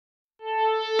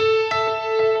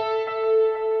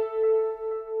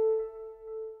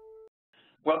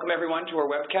Welcome everyone to our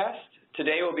webcast.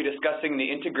 Today we'll be discussing the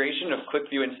integration of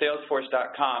QlikView and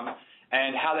Salesforce.com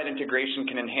and how that integration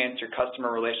can enhance your customer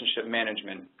relationship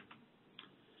management.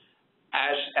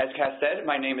 As Cass said,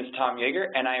 my name is Tom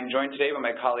Yeager and I am joined today by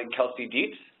my colleague Kelsey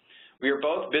Dietz. We are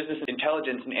both business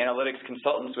intelligence and analytics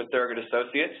consultants with Thurgood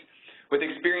Associates with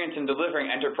experience in delivering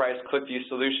enterprise QlikView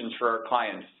solutions for our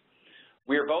clients.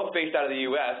 We are both based out of the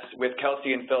U.S. with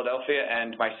Kelsey in Philadelphia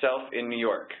and myself in New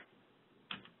York.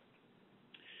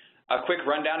 A quick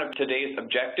rundown of today's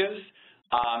objectives.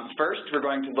 First, we're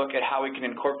going to look at how we can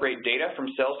incorporate data from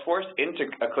Salesforce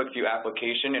into a QlikView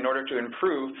application in order to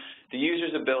improve the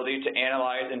user's ability to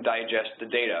analyze and digest the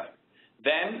data.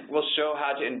 Then, we'll show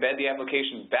how to embed the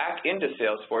application back into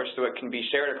Salesforce so it can be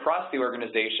shared across the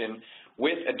organization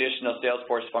with additional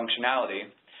Salesforce functionality.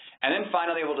 And then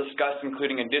finally, we'll discuss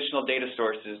including additional data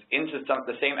sources into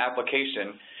the same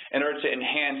application in order to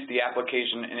enhance the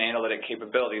application and analytic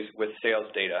capabilities with sales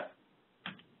data.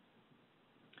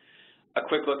 A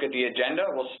quick look at the agenda.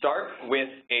 We'll start with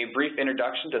a brief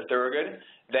introduction to Thurgood.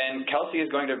 Then Kelsey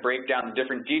is going to break down the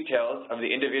different details of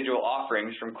the individual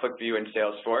offerings from QlikView and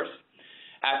Salesforce.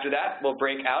 After that, we'll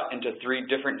break out into 3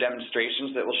 different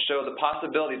demonstrations that will show the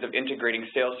possibilities of integrating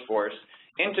Salesforce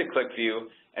into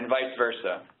QlikView and vice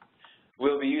versa.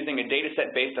 We'll be using a data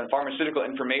set based on pharmaceutical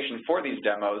information for these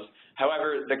demos.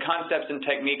 However, the concepts and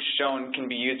techniques shown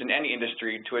can be used in any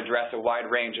industry to address a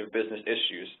wide range of business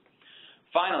issues.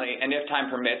 Finally, and if time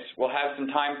permits, we'll have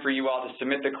some time for you all to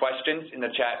submit the questions in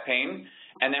the chat pane,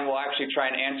 and then we'll actually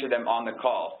try and answer them on the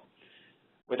call.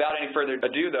 Without any further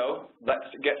ado, though, let's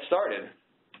get started.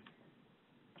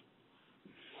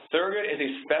 Thurgood is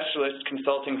a specialist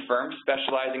consulting firm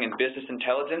specializing in business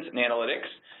intelligence and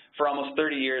analytics for almost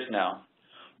 30 years now.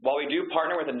 While we do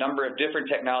partner with a number of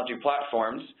different technology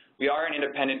platforms, we are an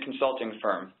independent consulting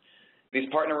firm. These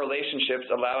partner relationships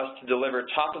allow us to deliver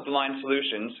top-of-the-line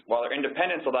solutions, while our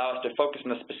independence allows us to focus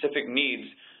on the specific needs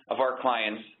of our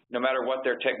clients, no matter what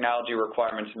their technology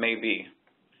requirements may be.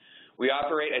 We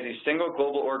operate as a single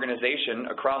global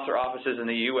organization across our offices in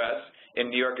the U.S., in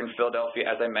New York and Philadelphia,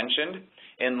 as I mentioned,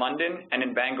 in London, and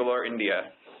in Bangalore,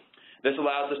 India. This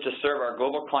allows us to serve our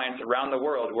global clients around the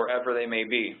world, wherever they may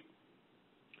be.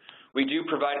 We do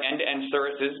provide end-to-end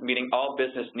services meeting all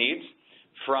business needs,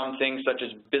 from things such as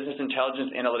business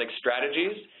intelligence analytics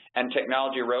strategies and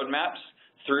technology roadmaps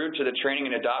through to the training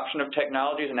and adoption of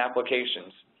technologies and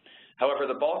applications. However,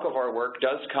 the bulk of our work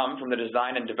does come from the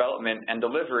design and development and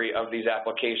delivery of these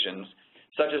applications,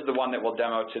 such as the one that we'll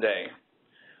demo today.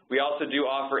 We also do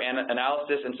offer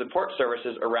analysis and support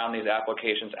services around these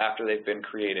applications after they've been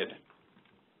created.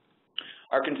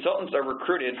 Our consultants are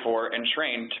recruited for and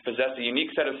trained to possess a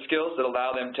unique set of skills that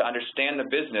allow them to understand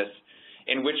the business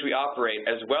in which we operate,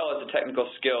 as well as the technical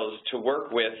skills to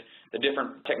work with the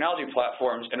different technology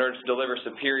platforms in order to deliver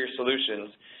superior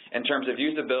solutions in terms of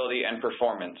usability and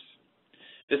performance.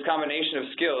 This combination of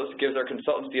skills gives our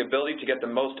consultants the ability to get the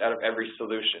most out of every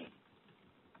solution.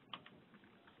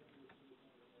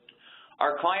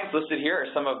 Our clients listed here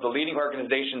are some of the leading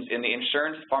organizations in the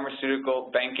insurance, pharmaceutical,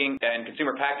 banking, and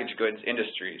consumer packaged goods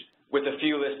industries, with a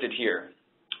few listed here.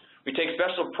 We take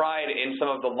special pride in some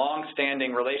of the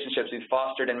long-standing relationships we've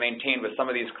fostered and maintained with some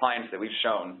of these clients that we've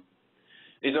shown.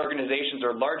 These organizations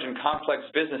are large and complex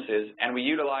businesses, and we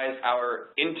utilize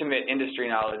our intimate industry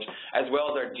knowledge as well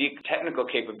as our deep technical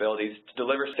capabilities to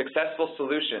deliver successful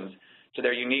solutions to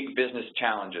their unique business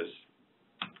challenges.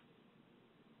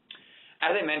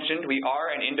 As I mentioned, we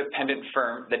are an independent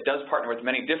firm that does partner with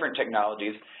many different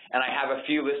technologies, and I have a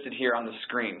few listed here on the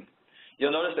screen.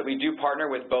 You'll notice that we do partner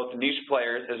with both niche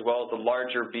players as well as the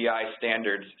larger BI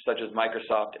standards such as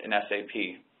Microsoft and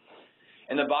SAP.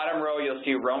 In the bottom row, you'll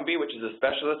see Romby, which is a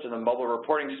specialist in the mobile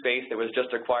reporting space that was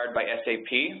just acquired by SAP,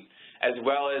 as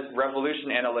well as Revolution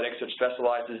Analytics, which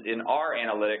specializes in R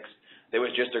analytics that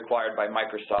was just acquired by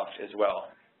Microsoft as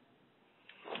well.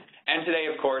 And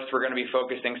today, of course, we're going to be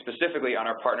focusing specifically on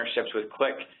our partnerships with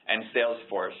Qlik and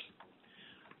Salesforce.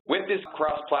 With this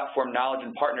cross-platform knowledge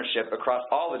and partnership across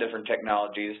all the different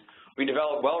technologies, we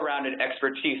develop well-rounded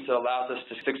expertise that allows us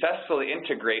to successfully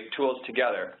integrate tools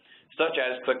together, such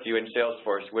as QlikView and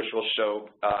Salesforce, which we'll show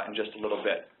in just a little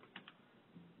bit.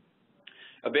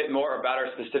 A bit more about our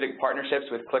specific partnerships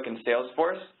with Qlik and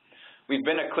Salesforce. We've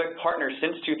been a Qlik partner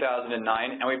since 2009,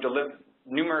 and we've delivered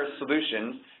numerous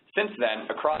solutions since then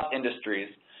across industries,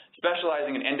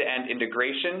 specializing in end-to-end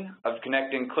integration of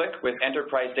connecting Qlik with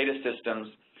enterprise data systems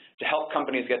to help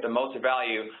companies get the most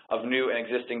value of new and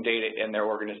existing data in their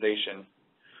organization.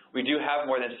 We do have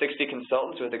more than 60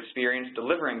 consultants with experience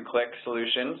delivering Qlik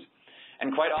solutions,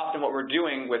 and quite often what we're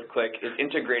doing with Qlik is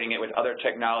integrating it with other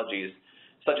technologies,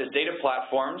 such as data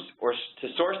platforms, or to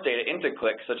source data into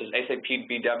Qlik, such as SAP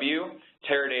BW,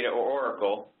 Teradata, or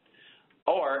Oracle.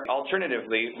 Or,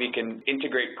 alternatively, we can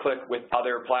integrate Qlik with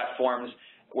other platforms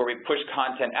where we push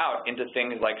content out into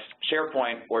things like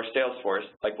SharePoint or Salesforce,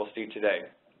 like we'll see today.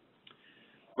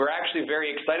 We're actually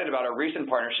very excited about our recent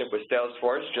partnership with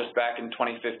Salesforce just back in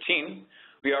 2015.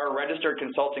 We are a registered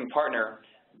consulting partner,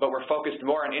 but we're focused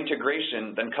more on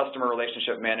integration than customer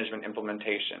relationship management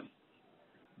implementation.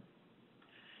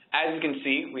 As you can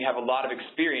see, we have a lot of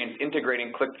experience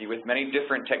integrating QlikView with many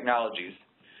different technologies.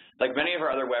 Like many of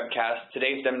our other webcasts,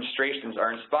 today's demonstrations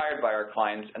are inspired by our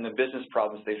clients and the business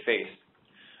problems they face.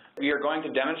 We are going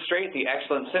to demonstrate the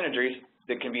excellent synergies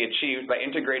that can be achieved by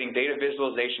integrating data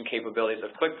visualization capabilities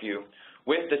of QlikView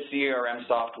with the CRM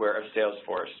software of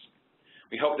Salesforce.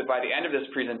 We hope that by the end of this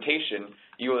presentation,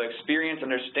 you will experience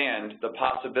and understand the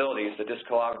possibilities that this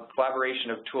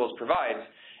collaboration of tools provides,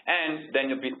 and then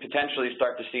you'll potentially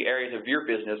start to see areas of your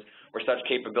business where such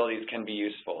capabilities can be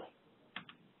useful.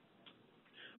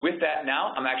 With that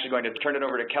now, I'm actually going to turn it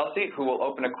over to Kelsey, who will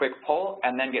open a quick poll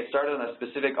and then get started on the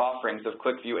specific offerings of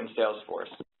QlikView and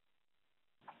Salesforce.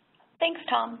 Thanks,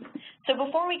 Tom. So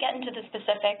before we get into the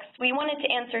specifics, we wanted to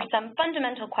answer some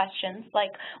fundamental questions like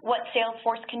what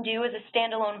Salesforce can do as a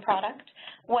standalone product,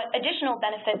 what additional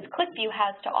benefits QlikView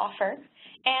has to offer,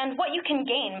 and what you can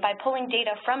gain by pulling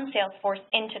data from Salesforce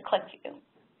into QlikView.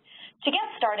 To get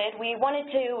started, we wanted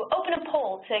to open a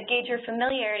poll to gauge your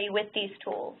familiarity with these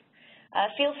tools.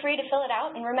 Feel free to fill it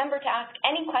out, and remember to ask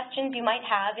any questions you might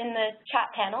have in the chat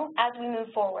panel as we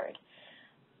move forward.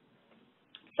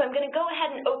 So I'm going to go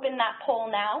ahead and open that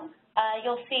poll now.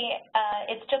 You'll see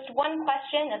it's just one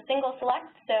question, a single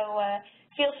select, so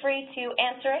feel free to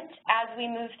answer it as we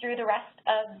move through the rest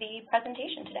of the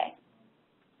presentation today.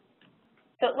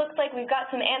 So it looks like we've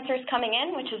got some answers coming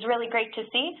in, which is really great to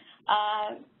see.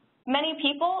 Many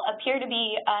people appear to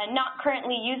be not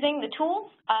currently using the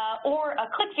tools or a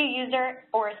QlikView user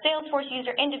or a Salesforce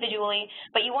user individually,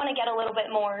 but you want to get a little bit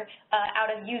more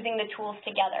out of using the tools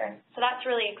together. So that's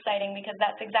really exciting because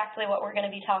that's exactly what we're going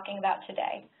to be talking about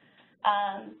today.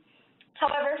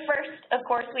 However, first, of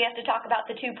course, we have to talk about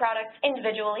the two products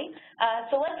individually.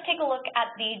 So let's take a look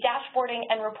at the dashboarding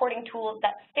and reporting tools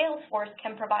that Salesforce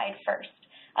can provide first.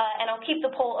 And I'll keep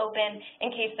the poll open in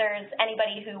case there's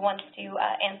anybody who wants to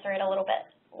answer it a little bit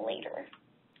later.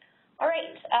 All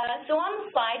right, so on the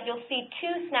slide, you'll see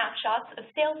two snapshots of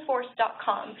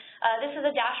Salesforce.com. This is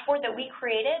a dashboard that we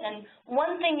created, and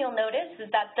one thing you'll notice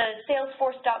is that the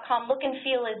Salesforce.com look and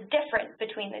feel is different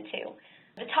between the two.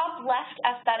 The top left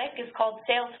aesthetic is called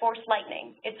Salesforce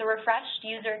Lightning. It's a refreshed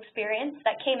user experience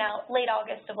that came out late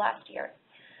August of last year.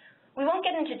 We won't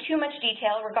get into too much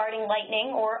detail regarding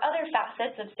Lightning or other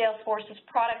facets of Salesforce's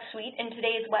product suite in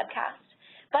today's webcast,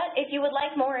 but if you would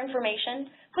like more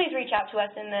information, please reach out to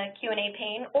us in the Q&A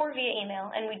pane or via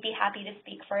email, and we'd be happy to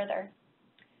speak further.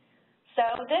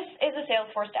 So this is a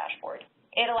Salesforce dashboard.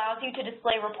 It allows you to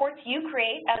display reports you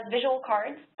create as visual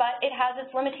cards, but it has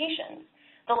its limitations.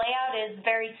 The layout is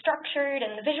very structured,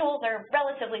 and the visuals are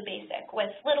relatively basic,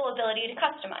 with little ability to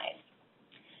customize.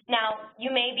 Now,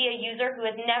 you may be a user who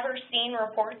has never seen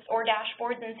reports or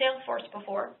dashboards in Salesforce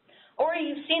before, or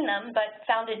you've seen them but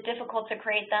found it difficult to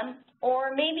create them,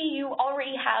 or maybe you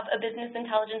already have a business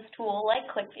intelligence tool like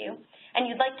QlikView, and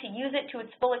you'd like to use it to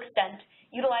its full extent,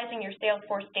 utilizing your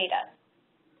Salesforce data.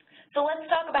 So let's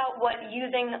talk about what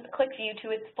using QlikView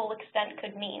to its full extent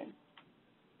could mean.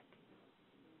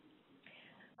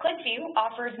 QlikView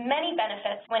offers many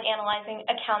benefits when analyzing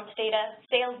accounts data,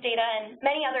 sales data, and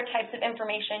many other types of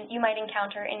information you might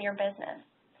encounter in your business.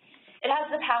 It has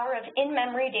the power of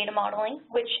in-memory data modeling,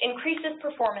 which increases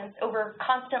performance over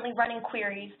constantly running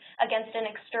queries against an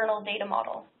external data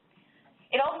model.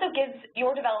 It also gives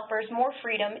your developers more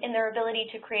freedom in their ability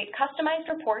to create customized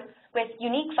reports with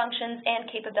unique functions and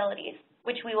capabilities,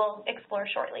 which we will explore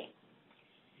shortly.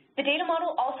 The data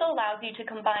model also allows you to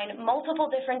combine multiple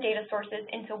different data sources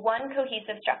into one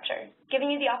cohesive structure,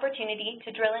 giving you the opportunity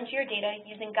to drill into your data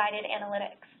using guided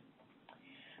analytics.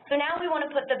 So now we want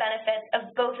to put the benefits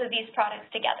of both of these products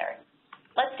together.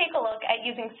 Let's take a look at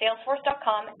using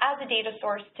Salesforce.com as a data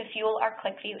source to fuel our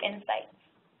QlikView insights.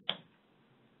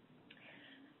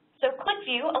 So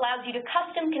QlikView allows you to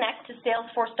custom connect to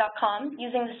Salesforce.com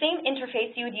using the same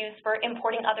interface you would use for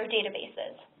importing other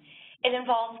databases. It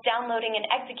involves downloading an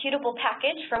executable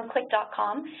package from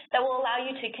Qlik.com that will allow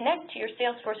you to connect to your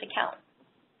Salesforce account.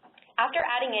 After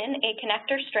adding in a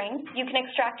connector string, you can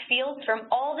extract fields from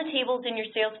all the tables in your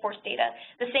Salesforce data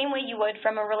the same way you would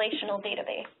from a relational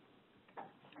database.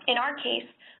 In our case,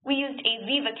 we used a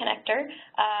Viva connector,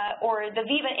 or the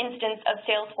Viva instance of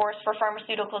Salesforce for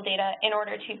pharmaceutical data in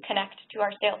order to connect to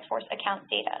our Salesforce account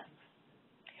data.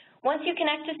 Once you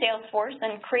connect to Salesforce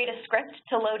and create a script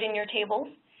to load in your tables,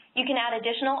 you can add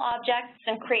additional objects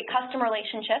and create custom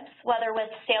relationships, whether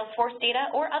with Salesforce data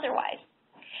or otherwise.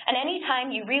 And anytime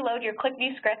you reload your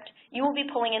QlikView script, you will be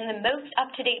pulling in the most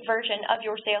up-to-date version of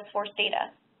your Salesforce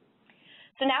data.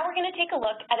 So now we're going to take a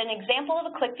look at an example of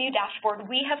a QlikView dashboard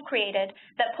we have created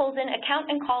that pulls in account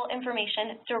and call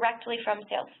information directly from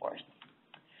Salesforce.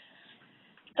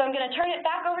 So I'm going to turn it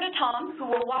back over to Tom, who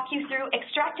will walk you through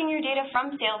extracting your data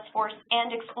from Salesforce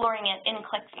and exploring it in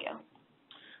QlikView.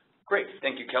 Great.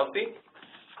 Thank you, Kelsey.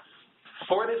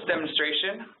 For this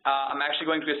demonstration, I'm actually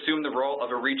going to assume the role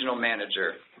of a regional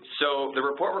manager. So the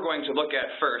report we're going to look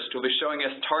at first will be showing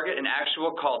us target and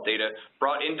actual call data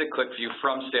brought into QlikView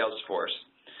from Salesforce.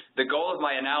 The goal of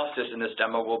my analysis in this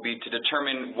demo will be to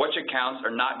determine which accounts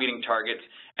are not meeting targets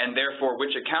and therefore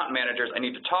which account managers I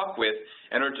need to talk with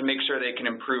in order to make sure they can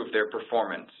improve their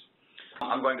performance.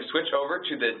 I'm going to switch over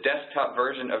to the desktop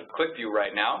version of QlikView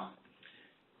right now.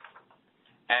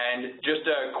 And just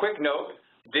a quick note,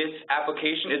 this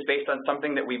application is based on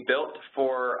something that we built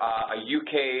for a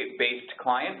UK-based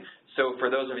client. So for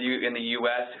those of you in the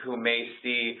US who may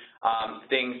see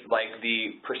things like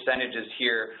the percentages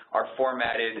here are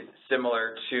formatted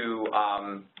similar to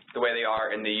the way they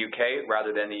are in the UK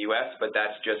rather than the US, but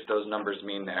that's just those numbers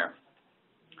mean there.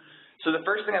 So the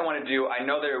first thing I want to do, I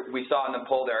know that we saw in the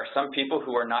poll there are some people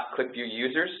who are not QlikView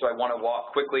users, so I want to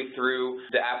walk quickly through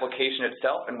the application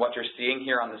itself and what you're seeing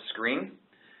here on the screen.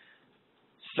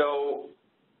 So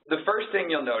the first thing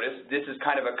you'll notice, this is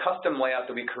kind of a custom layout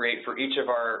that we create for each of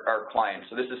our clients.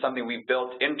 So this is something we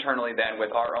built internally then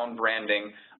with our own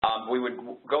branding. We would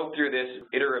go through this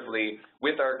iteratively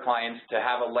with our clients to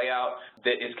have a layout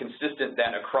that is consistent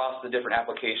then across the different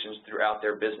applications throughout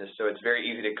their business. So it's very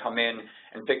easy to come in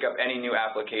and pick up any new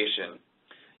application.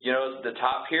 You notice at the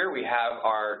top here we have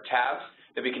our tabs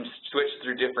that we can switch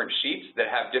through different sheets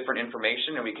that have different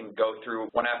information, and we can go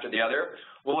through one after the other.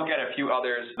 We'll look at a few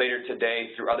others later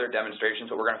today through other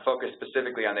demonstrations, but we're going to focus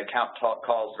specifically on the account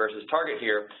calls versus target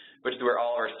here, which is where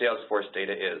all of our Salesforce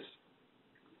data is.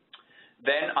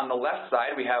 Then on the left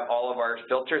side, we have all of our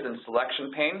filters and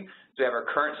selection pane. So we have our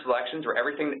current selections where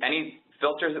any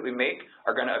filters that we make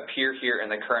are going to appear here in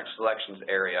the current selections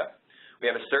area. We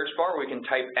have a search bar where we can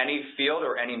type any field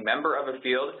or any member of a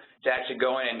field to actually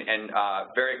go in and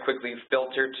very quickly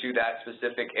filter to that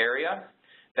specific area.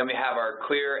 Then we have our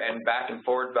clear and back and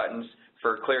forward buttons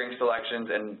for clearing selections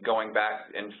and going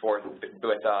back and forth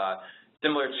with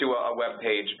similar to a web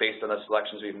page based on the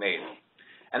selections we've made.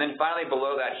 And then finally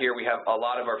below that here we have a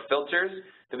lot of our filters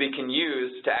that we can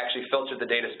use to actually filter the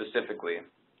data specifically.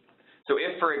 So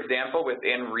if, for example,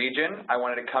 within region, I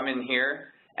wanted to come in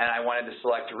here and I wanted to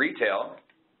select retail,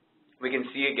 we can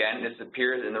see again this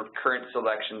appears in the current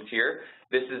selections here.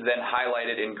 This is then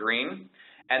highlighted in green.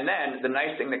 And then the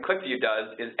nice thing that QlikView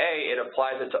does is it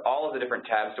applies it to all of the different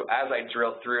tabs. So as I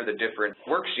drill through the different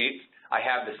worksheets, I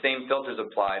have the same filters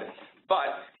applied.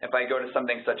 But if I go to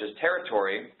something such as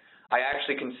territory, I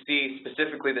actually can see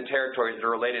specifically the territories that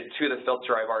are related to the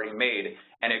filter I've already made,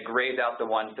 and it grays out the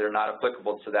ones that are not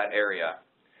applicable to that area.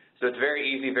 So it's very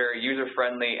easy, very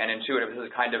user-friendly and intuitive. This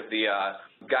is kind of the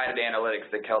guided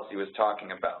analytics that Kelsey was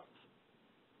talking about.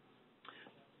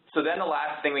 So then the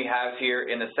last thing we have here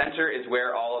in the center is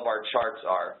where all of our charts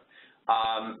are.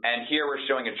 And here we're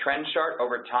showing a trend chart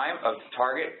over time of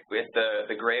target with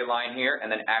the gray line here, and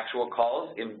then actual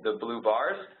calls in the blue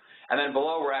bars. And then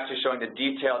below, we're actually showing the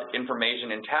detailed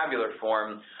information in tabular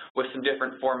form with some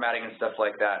different formatting and stuff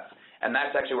like that. And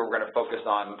that's actually what we're going to focus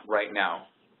on right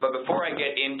now. But before I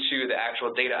get into the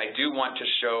actual data, I do want to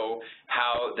show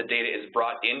how the data is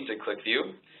brought into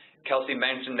QlikView. Kelsey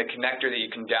mentioned the connector that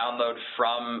you can download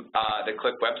from the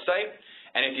Qlik website.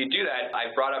 And if you do that,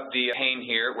 I've brought up the pane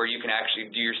here where you can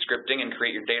actually do your scripting and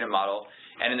create your data model.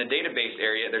 And in the database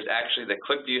area, there's actually the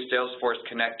QlikView Salesforce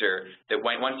connector that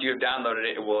once you have downloaded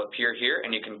it, it will appear here,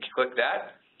 and you can click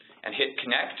that and hit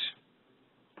connect.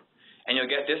 And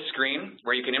you'll get this screen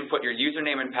where you can input your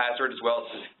username and password as well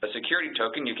as a security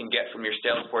token you can get from your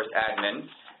Salesforce admin.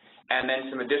 And then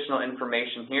some additional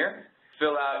information here.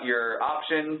 Fill out your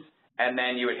options, and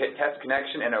then you would hit test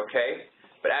connection and OK.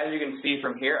 But as you can see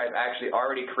from here, I've actually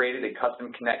already created a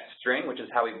custom connect string, which is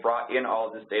how we brought in all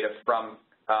of this data from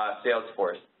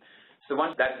Salesforce. So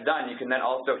once that's done, you can then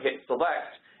also hit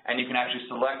select, and you can actually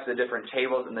select the different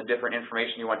tables and the different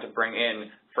information you want to bring in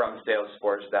from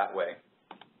Salesforce that way.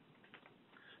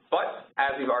 But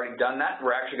as we've already done that,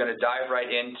 we're actually going to dive right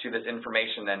into this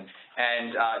information then.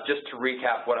 And just to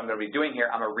recap what I'm going to be doing here,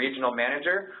 I'm a regional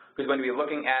manager who's going to be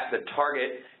looking at the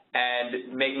target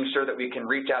and making sure that we can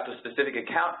reach out to specific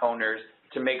account owners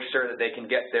to make sure that they can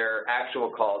get their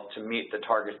actual calls to meet the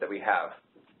targets that we have.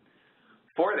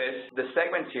 For this, the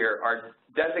segments here are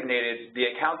designated,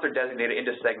 the accounts are designated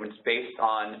into segments based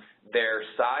on their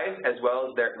size as well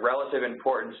as their relative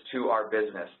importance to our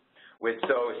business.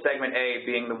 So segment A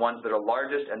being the ones that are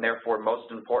largest and therefore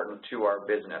most important to our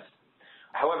business.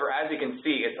 However, as you can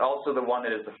see, it's also the one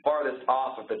that is the farthest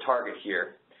off of the target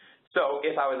here. So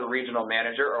if I was a regional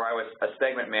manager or I was a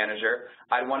segment manager,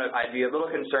 I'd be a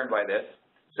little concerned by this.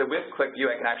 So with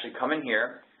QlikView, I can actually come in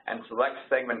here and select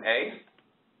segment A,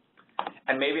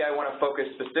 and maybe I want to focus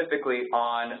specifically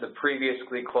on the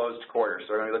previously closed quarter.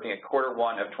 So we're going to be looking at quarter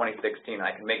 1 of 2016, and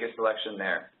I can make a selection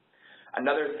there.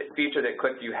 Another feature that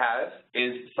QlikView has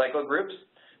is cycle groups.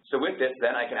 So with this,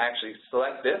 then I can actually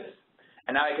select this,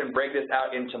 and now I can break this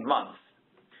out into months.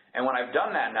 And when I've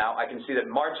done that now, I can see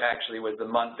that March actually was the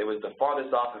month that was the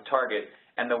farthest off of target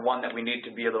and the one that we need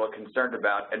to be a little concerned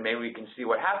about, and maybe we can see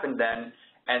what happened then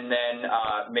and then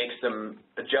make some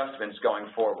adjustments going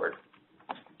forward.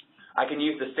 I can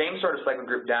use the same sort of cycle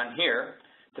group down here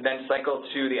to then cycle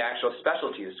to the actual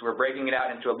specialties. So we're breaking it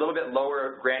out into a little bit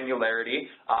lower granularity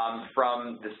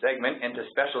from the segment into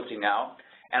specialty now,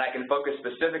 and I can focus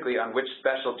specifically on which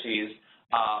specialties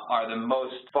are the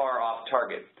most far off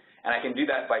target. And I can do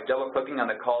that by double-clicking on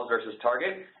the calls versus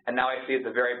target. And now I see at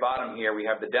the very bottom here we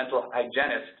have the dental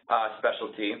hygienist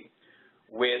specialty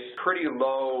with pretty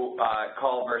low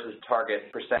call versus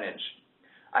target percentage.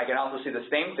 I can also see the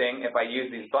same thing if I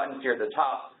use these buttons here at the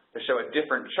top to show a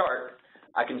different chart.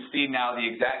 I can see now the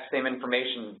exact same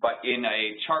information but in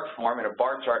a chart form, in a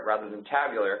bar chart rather than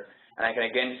tabular. And I can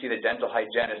again see the dental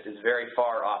hygienist is very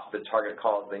far off the target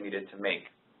calls they needed to make.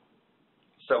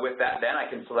 So with that then I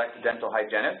can select the dental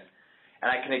hygienist, and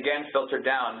I can again filter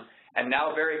down, and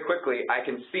now very quickly I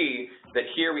can see that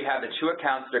here we have the 2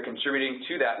 accounts that are contributing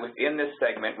to that within this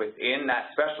segment, within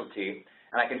that specialty,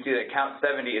 and I can see that account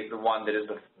 70 is the one that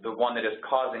is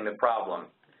causing the problem.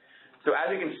 So as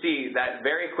you can see, that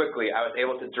very quickly I was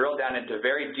able to drill down into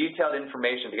very detailed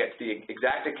information to get to the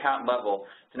exact account level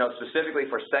to know specifically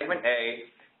for segment A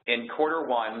in quarter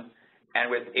 1, and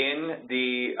within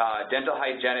the dental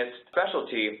hygienist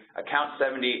specialty, account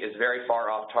 70 is very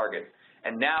far off target.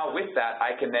 And now with that,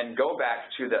 I can then go back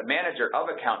to the manager of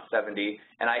account 70,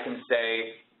 and I can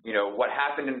say, you know, what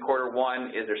happened in quarter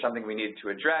 1? Is there something we need to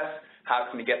address? How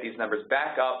can we get these numbers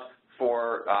back up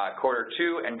for quarter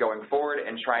 2 and going forward,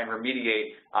 and try and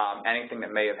remediate anything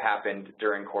that may have happened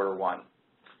during quarter 1.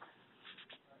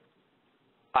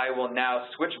 I will now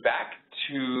switch back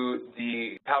to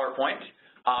the PowerPoint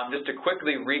just to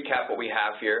quickly recap what we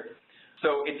have here.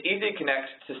 So it's easy to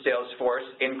connect to Salesforce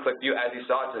in QlikView. As you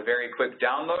saw, it's a very quick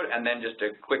download and then just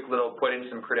a quick little put in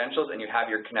some credentials and you have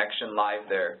your connection live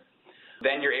there.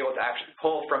 Then you're able to actually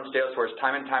pull from Salesforce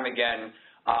time and time again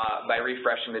by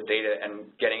refreshing the data and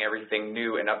getting everything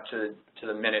new and up to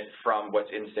the minute from what's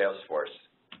in Salesforce.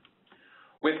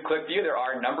 With QlikView, there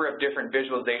are a number of different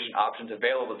visualization options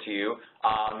available to you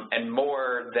and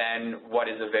more than what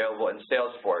is available in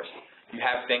Salesforce. You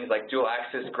have things like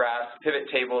dual-axis graphs, pivot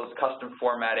tables, custom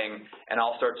formatting, and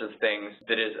all sorts of things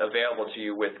that is available to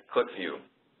you with QlikView.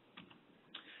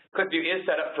 QlikView is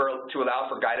set up to allow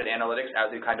for guided analytics,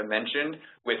 as we kind of mentioned,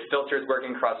 with filters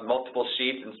working across multiple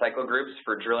sheets and cycle groups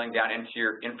for drilling down into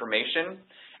your information.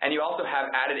 And you also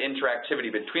have added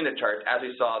interactivity between the charts. As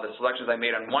we saw, the selections I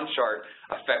made on one chart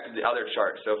affected the other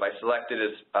chart. So if I selected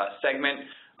a segment,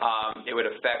 it would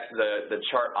affect the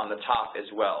chart on the top as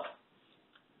well.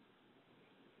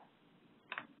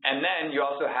 And then you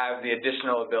also have the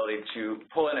additional ability to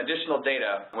pull in additional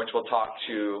data, which we'll talk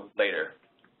to later.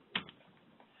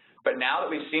 But now that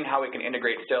we've seen how we can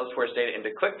integrate Salesforce data into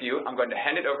QlikView, I'm going to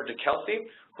hand it over to Kelsey,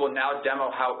 who will now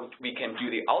demo how we can do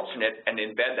the alternate and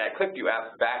embed that QlikView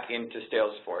app back into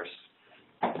Salesforce.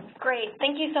 Great.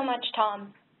 Thank you so much, Tom.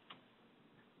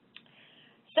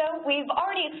 So we've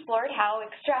already explored how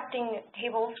extracting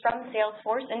tables from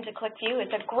Salesforce into QlikView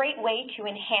is a great way to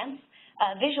enhance,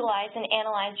 visualize, and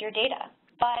analyze your data.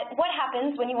 But what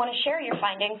happens when you want to share your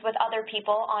findings with other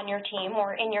people on your team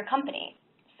or in your company?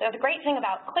 So the great thing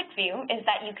about QlikView is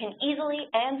that you can easily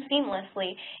and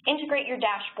seamlessly integrate your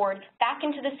dashboard back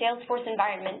into the Salesforce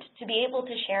environment to be able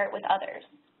to share it with others.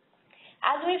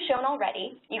 As we've shown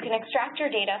already, you can extract your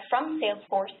data from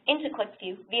Salesforce into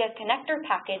QlikView via a connector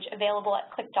package available at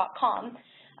qlik.com,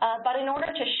 but in order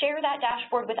to share that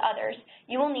dashboard with others,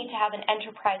 you will need to have an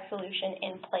enterprise solution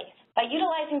in place. By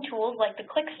utilizing tools like the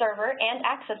Qlik server and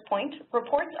Access Point,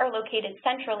 reports are located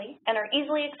centrally and are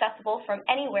easily accessible from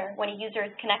anywhere when a user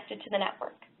is connected to the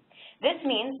network. This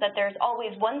means that there's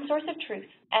always one source of truth,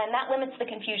 and that limits the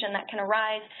confusion that can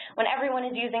arise when everyone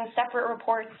is using separate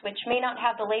reports which may not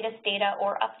have the latest data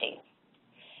or updates.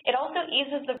 It also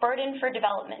eases the burden for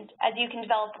development, as you can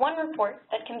develop one report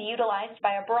that can be utilized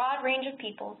by a broad range of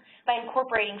people by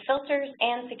incorporating filters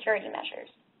and security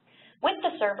measures. With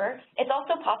the server, it's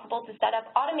also possible to set up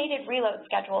automated reload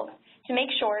schedules to make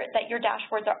sure that your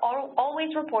dashboards are always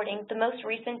reporting the most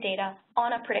recent data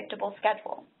on a predictable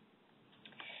schedule.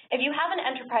 If you have an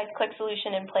enterprise Qlik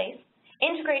solution in place,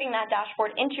 integrating that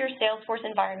dashboard into your Salesforce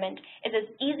environment is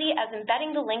as easy as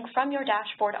embedding the link from your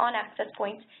dashboard on Access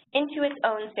Point into its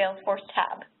own Salesforce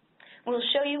tab. We'll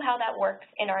show you how that works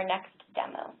in our next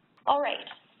demo. All right,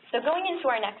 so going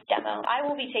into our next demo, I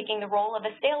will be taking the role of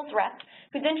a sales rep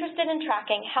who's interested in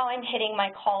tracking how I'm hitting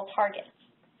my call targets.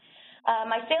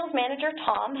 My sales manager,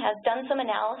 Tom, has done some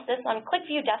analysis on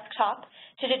QlikView desktop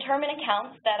to determine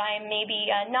accounts that I am maybe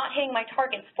not hitting my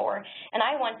targets for, and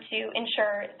I want to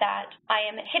ensure that I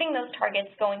am hitting those targets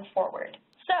going forward.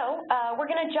 So we're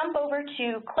going to jump over to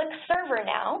Qlik server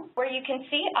now, where you can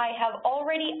see I have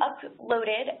already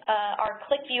uploaded our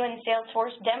QlikView and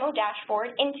Salesforce demo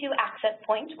dashboard into Access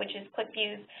Point, which is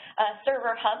QlikView's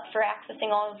server hub for accessing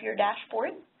all of your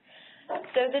dashboards.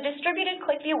 So the distributed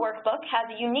QlikView workbook has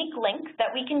a unique link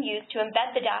that we can use to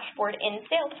embed the dashboard in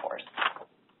Salesforce.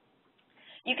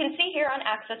 You can see here on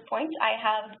Access Point, I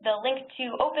have the link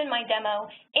to open my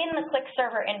demo in the Qlik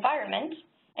server environment.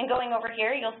 And going over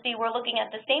here, you'll see we're looking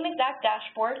at the same exact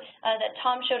dashboard that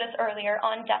Tom showed us earlier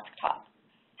on desktop.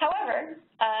 However,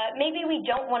 maybe we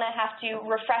don't want to have to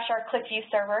refresh our QlikView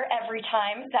server every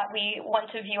time that we want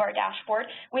to view our dashboard.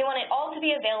 We want it all to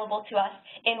be available to us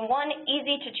in one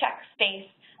easy-to-check space,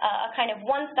 a kind of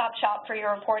one-stop shop for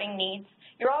your reporting needs.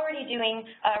 You're already doing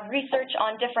research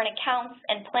on different accounts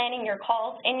and planning your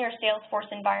calls in your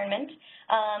Salesforce environment,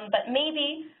 but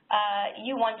maybe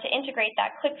you want to integrate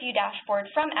that QlikView dashboard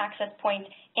from Access Point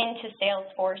into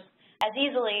Salesforce as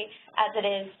easily as it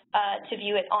is to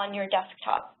view it on your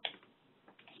desktop.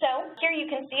 So here you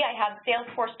can see I have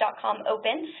salesforce.com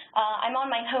open. I'm on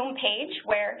my home page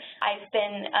where I've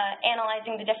been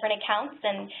analyzing the different accounts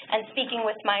and speaking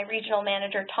with my regional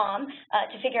manager, Tom,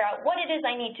 to figure out what it is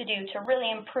I need to do to really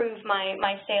improve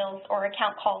my sales or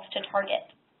account calls to target.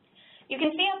 You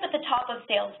can see up at the top of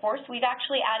Salesforce, we've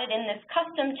actually added in this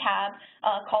custom tab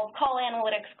called Call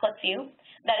Analytics QlikView.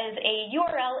 That is a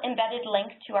URL embedded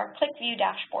link to our QlikView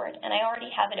dashboard, and I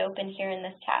already have it open here in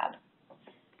this tab.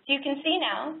 So you can see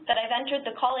now that I've entered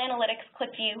the Call Analytics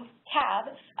QlikView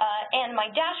tab, and my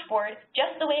dashboard,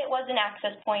 just the way it was in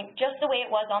Access Point, just the way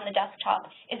it was on the desktop,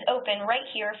 is open right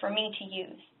here for me to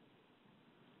use.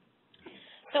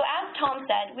 So as Tom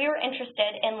said, we were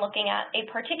interested in looking at a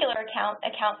particular account,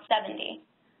 account 70.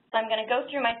 So I'm going to go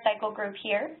through my cycle group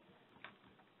here.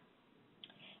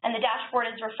 And the dashboard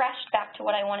is refreshed back to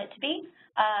what I want it to be.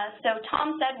 So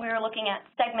Tom said we were looking at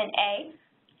segment A,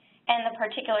 and the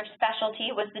particular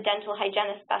specialty was the dental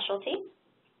hygienist specialty.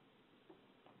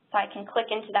 So I can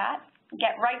click into that,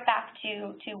 get right back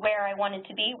to where I wanted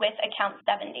to be with account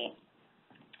 70.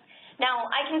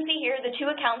 Now, I can see here the two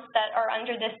accounts that are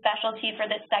under this specialty for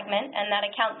this segment, and that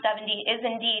account 70 is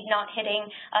indeed not hitting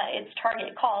its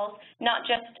target calls, not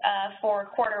just for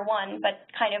Q1, but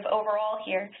kind of overall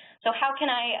here. So how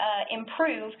can I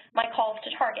improve my calls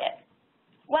to target?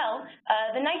 Well,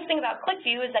 the nice thing about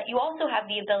QlikView is that you also have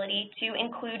the ability to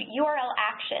include URL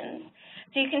actions.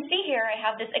 So you can see here I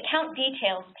have this account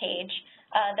details page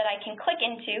that I can click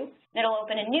into. It'll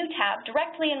open a new tab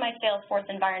directly in my Salesforce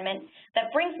environment that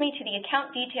brings me to the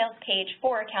account details page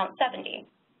for account 70.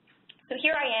 So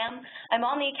here I am, I'm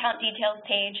on the account details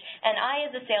page, and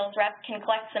I as a sales rep can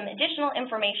collect some additional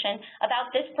information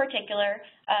about this particular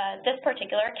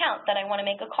account that I want to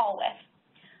make a call with.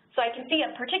 So I can see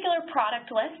a particular product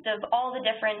list of all the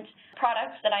different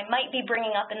products that I might be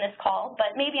bringing up in this call,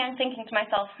 but maybe I'm thinking to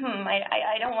myself,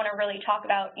 I don't want to really talk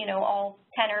about, all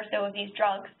 10 or so of these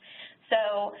drugs.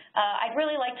 So I'd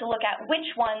really like to look at which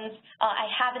ones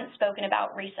I haven't spoken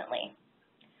about recently.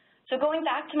 So going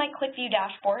back to my QlikView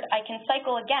dashboard, I can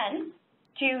cycle again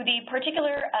to the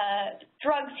particular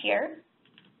drugs here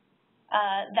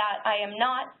that I am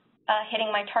not hitting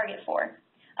my target for.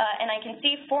 And I can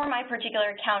see for my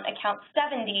particular account, account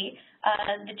 70,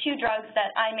 the two drugs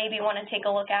that I maybe want to take a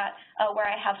look at where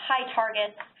I have high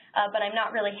targets, but I'm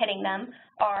not really hitting them,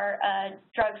 are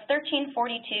drugs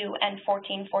 1342 and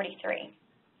 1443.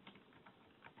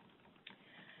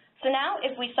 So now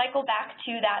if we cycle back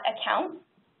to that account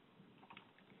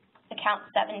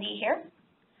 70 here,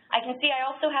 I can see I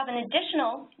also have an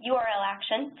additional URL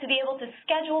action to be able to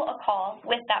schedule a call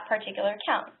with that particular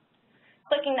account.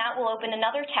 Clicking that will open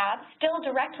another tab, still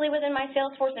directly within my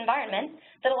Salesforce environment,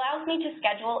 that allows me to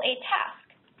schedule a task.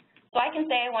 So I can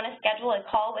say I want to schedule a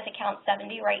call with account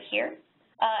 70 right here,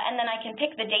 and then I can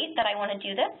pick the date that I want to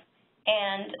do this,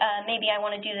 and maybe I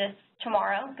want to do this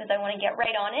tomorrow because I want to get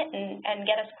right on it and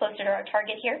get us closer to our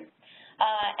target here.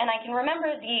 And I can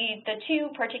remember the two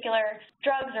particular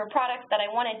drugs or products that I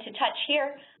wanted to touch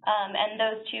here, and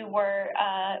those two were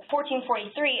 1443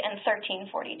 and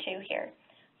 1342 here.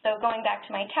 So going back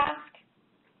to my task,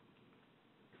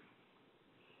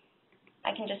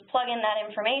 I can just plug in that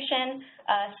information,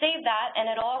 save that, and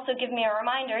it'll also give me a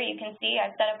reminder. You can see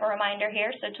I've set up a reminder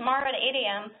here. So tomorrow at 8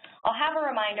 a.m., I'll have a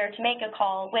reminder to make a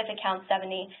call with account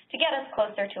 70 to get us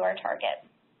closer to our target.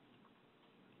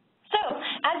 So,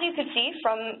 as you could see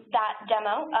from that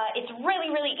demo, it's really,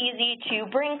 really easy to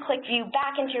bring QlikView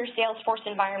back into your Salesforce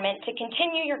environment to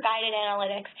continue your guided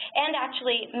analytics and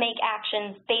actually make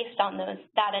actions based on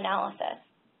that analysis.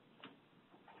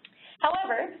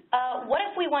 However, what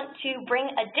if we want to bring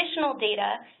additional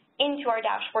data into our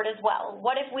dashboard as well?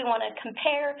 What if we want to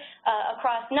compare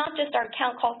across not just our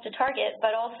account calls to target,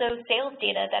 but also sales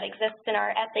data that exists in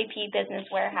our SAP Business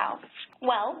Warehouse?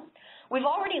 Well, we've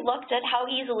already looked at how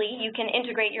easily you can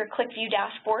integrate your QlikView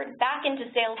dashboard back into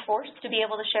Salesforce to be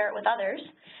able to share it with others.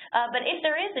 But if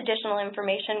there is additional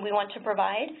information we want to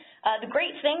provide, the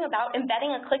great thing about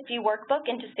embedding a QlikView workbook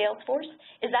into Salesforce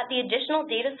is that the additional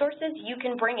data sources you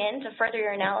can bring in to further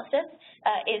your analysis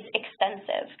is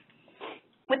extensive.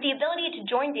 With the ability to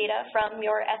join data from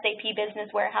your SAP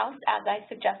Business Warehouse, as I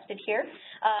suggested here,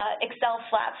 Excel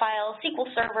flat file, SQL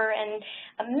Server, and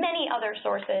many other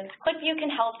sources, QlikView can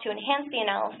help to enhance the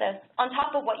analysis on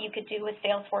top of what you could do with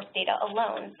Salesforce data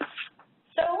alone.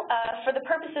 So for the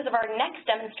purposes of our next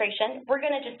demonstration, we're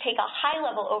going to just take a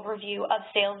high-level overview of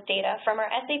sales data from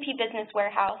our SAP Business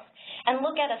Warehouse and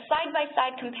look at a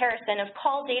side-by-side comparison of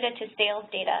call data to sales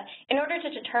data in order to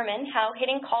determine how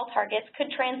hitting call targets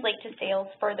could translate to sales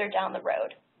further down the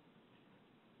road.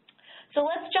 So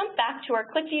let's jump back to our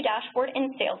QlikView dashboard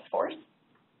in Salesforce.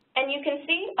 And you can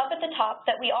see up at the top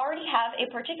that we already have a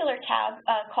particular tab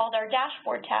called our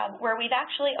Dashboard tab, where we've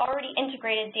actually already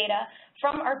integrated data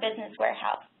from our Business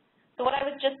Warehouse. So what I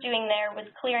was just doing there was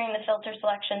clearing the filter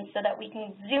selection so that we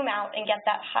can zoom out and get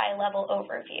that high-level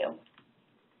overview.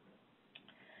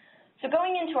 So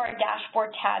going into our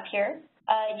Dashboard tab here,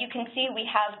 you can see we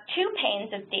have two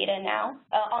panes of data now.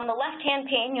 On the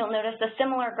left-hand pane, you'll notice a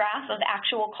similar graph of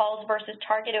actual calls versus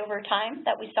target over time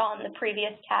that we saw in the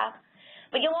previous tab.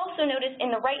 But you'll also notice in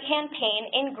the right-hand pane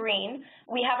in green,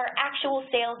 we have our actual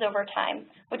sales over time,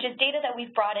 which is data that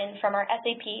we've brought in from our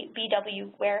SAP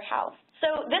BW warehouse.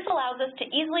 So this allows us to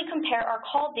easily compare our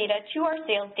call data to our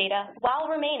sales data while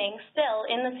remaining still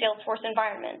in the Salesforce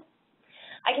environment.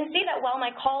 I can see that while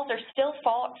my calls are still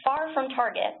far from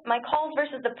target, my calls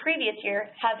versus the previous year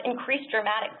have increased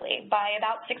dramatically by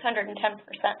about 610%.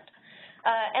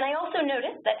 And I also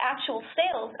noticed that actual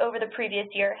sales over the previous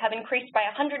year have increased by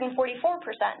 144%.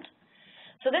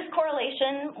 So this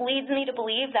correlation leads me to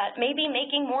believe that maybe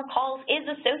making more calls is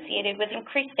associated with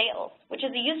increased sales, which is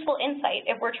a useful insight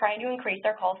if we're trying to increase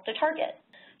our calls to target.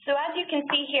 So as you can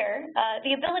see here,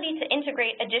 the ability to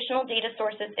integrate additional data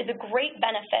sources is a great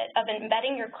benefit of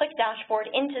embedding your Qlik dashboard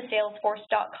into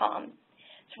Salesforce.com.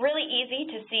 It's really easy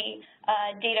to see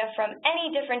data from any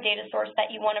different data source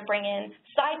that you want to bring in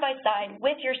side by side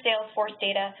with your Salesforce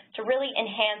data to really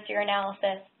enhance your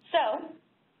analysis. So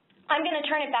I'm going to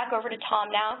turn it back over to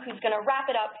Tom now, who's going to wrap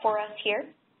it up for us here.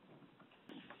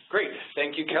 Great.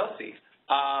 Thank you, Kelsey.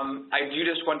 I do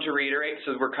just want to reiterate,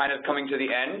 so we're kind of coming to the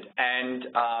end,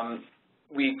 and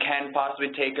we can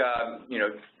possibly take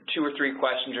 2 or 3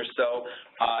 questions or so.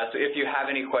 So if you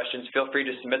have any questions, feel free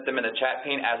to submit them in the chat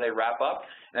pane as I wrap up.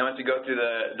 And then once we go through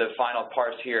the final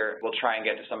parts here, we'll try and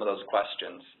get to some of those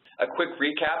questions. A quick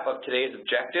recap of today's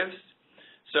objectives.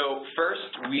 So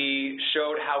first, we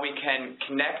showed how we can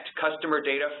connect customer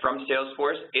data from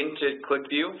Salesforce into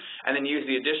QlikView and then use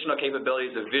the additional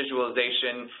capabilities of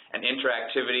visualization and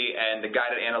interactivity and the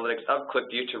guided analytics of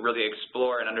QlikView to really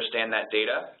explore and understand that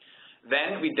data.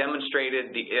 Then we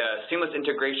demonstrated the seamless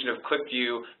integration of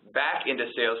QlikView back into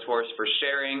Salesforce for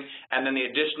sharing, and then the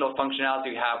additional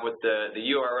functionality we have with the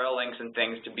URL links and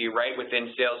things to be right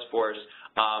within Salesforce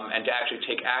and to actually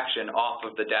take action off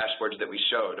of the dashboards that we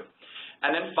showed.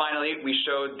 And then finally, we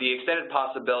showed the extended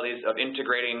possibilities of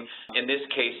integrating, in this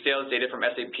case, sales data from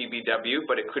SAP BW,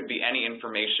 but it could be any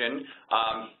information,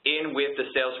 in with the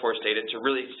Salesforce data to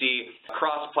really see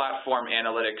cross-platform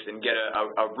analytics and get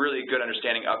a really good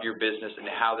understanding of your business and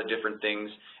how the different things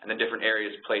and the different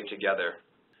areas play together.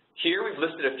 Here we've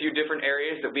listed a few different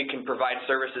areas that we can provide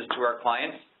services to our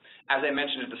clients. As I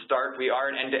mentioned at the start, we are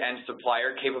an end-to-end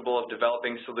supplier capable of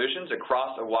developing solutions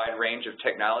across a wide range of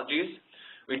technologies.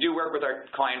 We do work with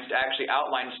our clients to actually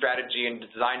outline strategy and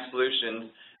design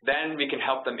solutions. Then we can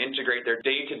help them integrate their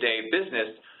day-to-day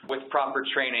business with proper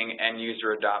training and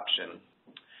user adoption.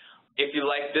 If you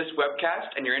like this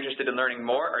webcast and you're interested in learning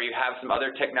more, or you have some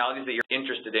other technologies that you're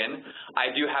interested in,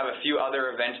 I do have a few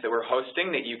other events that we're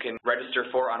hosting that you can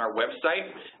register for on our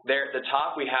website. There at the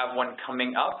top, we have one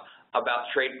coming up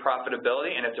about trade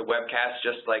profitability, and it's a webcast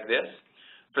just like this.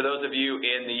 For those of you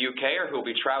in the UK or who will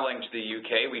be traveling to the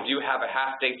UK, we do have a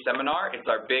half-day seminar. It's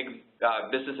our big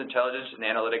business intelligence and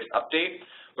analytics update,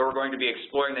 where we're going to be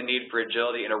exploring the need for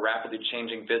agility in a rapidly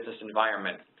changing business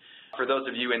environment. For those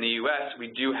of you in the US,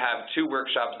 we do have 2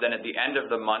 workshops then at the end of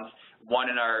the month,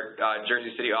 one in our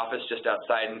Jersey City office just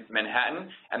outside Manhattan,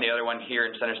 and the other one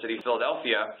here in Center City,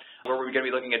 Philadelphia, where we're going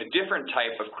to be looking at a different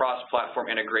type of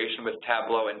cross-platform integration with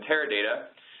Tableau and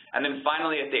Teradata. And then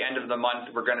finally, at the end of the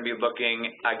month, we're going to be looking,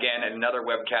 again, at another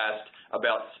webcast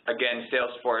about, again,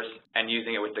 Salesforce and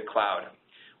using it with the cloud.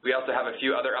 We also have a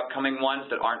few other upcoming ones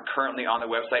that aren't currently on the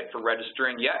website for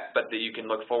registering yet, but that you can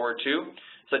look forward to,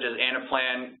 such as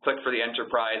Anaplan, Qlik for the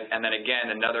Enterprise, and then,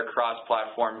 again, another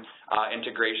cross-platform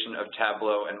integration of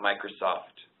Tableau and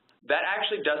Microsoft. That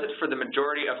actually does it for the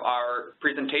majority of our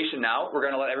presentation now. We're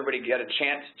going to let everybody get a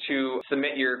chance to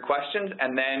submit your questions,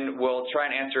 and then we'll try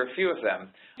and answer a few of them.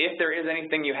 If there is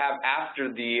anything you have after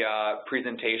the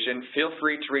presentation, feel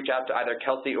free to reach out to either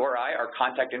Kelsey or I. Our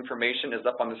contact information is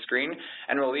up on the screen,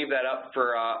 and we'll leave that up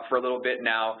for a little bit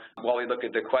now while we look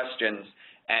at the questions,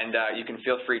 and you can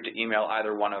feel free to email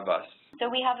either one of us. So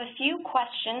we have a few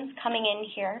questions coming in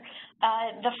here.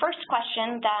 The first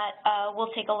question that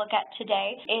we'll take a look at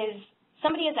today is,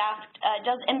 somebody has asked,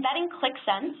 does embedding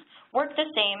QlikSense work the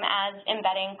same as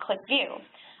embedding QlikView?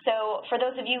 So for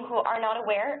those of you who are not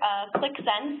aware,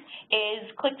 QlikSense is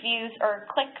QlikView's or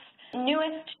Qlik's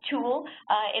newest tool.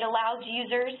 It allows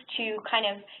users to kind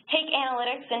of take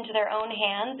analytics into their own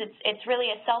hands. It's really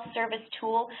a self-service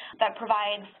tool that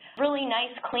provides really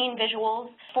nice, clean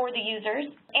visuals for the users,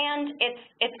 and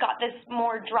it's got this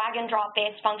more drag-and-drop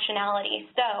based functionality.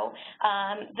 So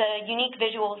the unique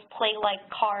visuals play like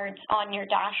cards on your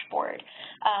dashboard.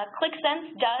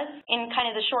 QlikSense does, in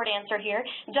kind of the short answer here,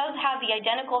 does have the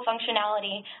identical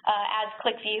functionality as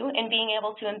QlikView in being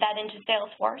able to embed into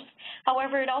Salesforce.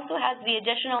 However, it also has the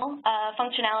additional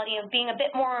functionality of being a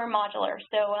bit more modular.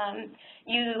 So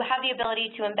you have the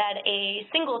ability to embed a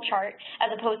single chart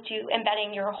as opposed to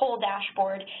embedding your whole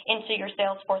dashboard into your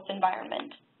Salesforce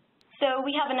environment. So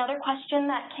we have another question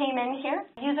that came in here.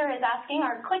 The user is asking,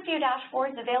 are QlikView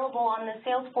dashboards available on the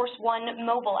Salesforce One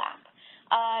mobile app?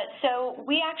 So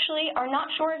we actually are not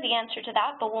sure of the answer to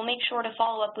that, but we'll make sure to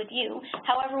follow up with you.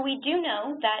 However, we do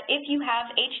know that if you have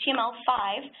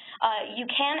HTML5, you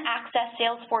can access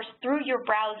Salesforce through your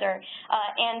browser,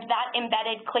 and that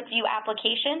embedded QlikView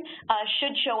application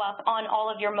should show up on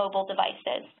all of your mobile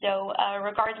devices. So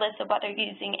regardless of whether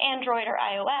you're using Android or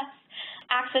iOS,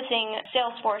 accessing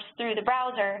Salesforce through the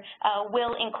browser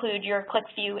will include your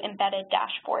QlikView embedded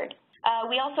dashboard.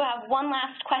 We also have one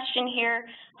last question here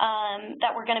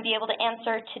that we're going to be able to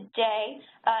answer today,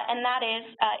 and that is,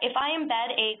 if I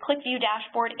embed a QlikView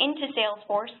dashboard into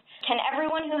Salesforce, can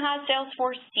everyone who has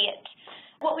Salesforce see it?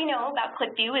 What we know about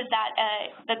QlikView is that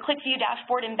the QlikView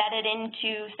dashboard embedded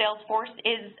into Salesforce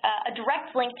is a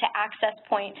direct link to Access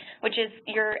Point, which is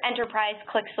your enterprise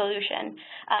Qlik solution.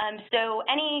 So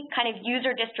any kind of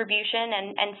user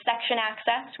distribution and section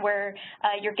access where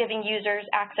you're giving users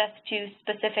access to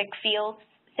specific fields,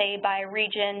 say by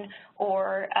region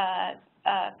or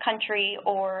country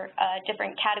or a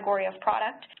different category of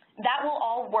product, that will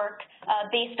all work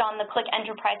based on the Qlik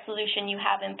enterprise solution you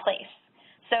have in place.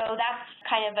 So that's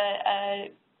kind of a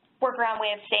workaround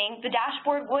way of saying the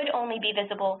dashboard would only be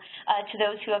visible to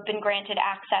those who have been granted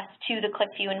access to the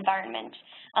QlikView environment.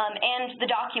 And the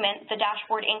document, the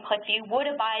dashboard in QlikView, would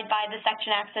abide by the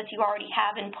section access you already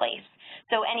have in place.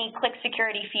 So any Qlik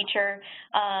security feature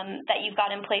that you've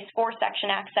got in place for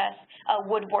section access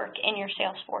would work in your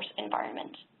Salesforce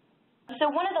environment. So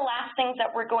one of the last things that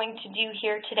we're going to do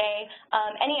here today,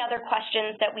 any other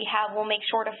questions that we have, we'll make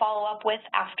sure to follow up with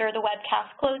after the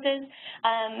webcast closes.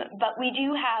 But we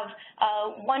do have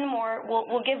one more,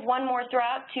 we'll give one more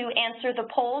throughout to answer the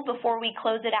poll before we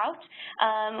close it out.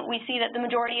 We see that the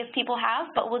majority of people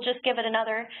have, but we'll just give it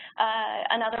another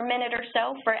minute or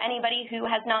so for anybody who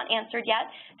has not answered yet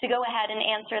to go ahead and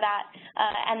answer that,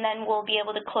 and then we'll be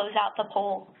able to close out the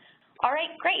poll. All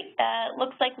right, great.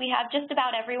 Looks like we have just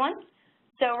about everyone.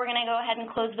 So we're going to go ahead and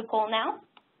close the poll now.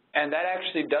 And that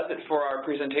actually does it for our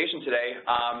presentation today.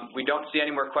 We don't see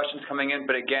any more questions coming in,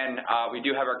 but again, we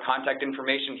do have our contact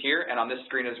information here and on this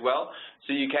screen as well.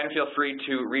 So you can feel free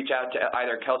to reach out to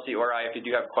either Kelsey or I if you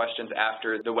do have questions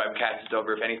after the webcast is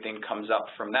over, if anything comes up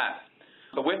from that.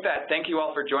 But with that, thank you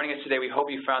all for joining us today. We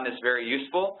hope you found this very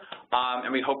useful,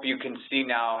 and we hope you can see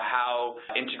now how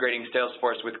integrating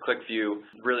Salesforce with QlikView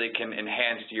really can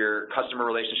enhance your customer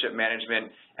relationship management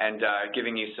and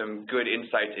giving you some good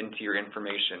insights into your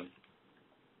information.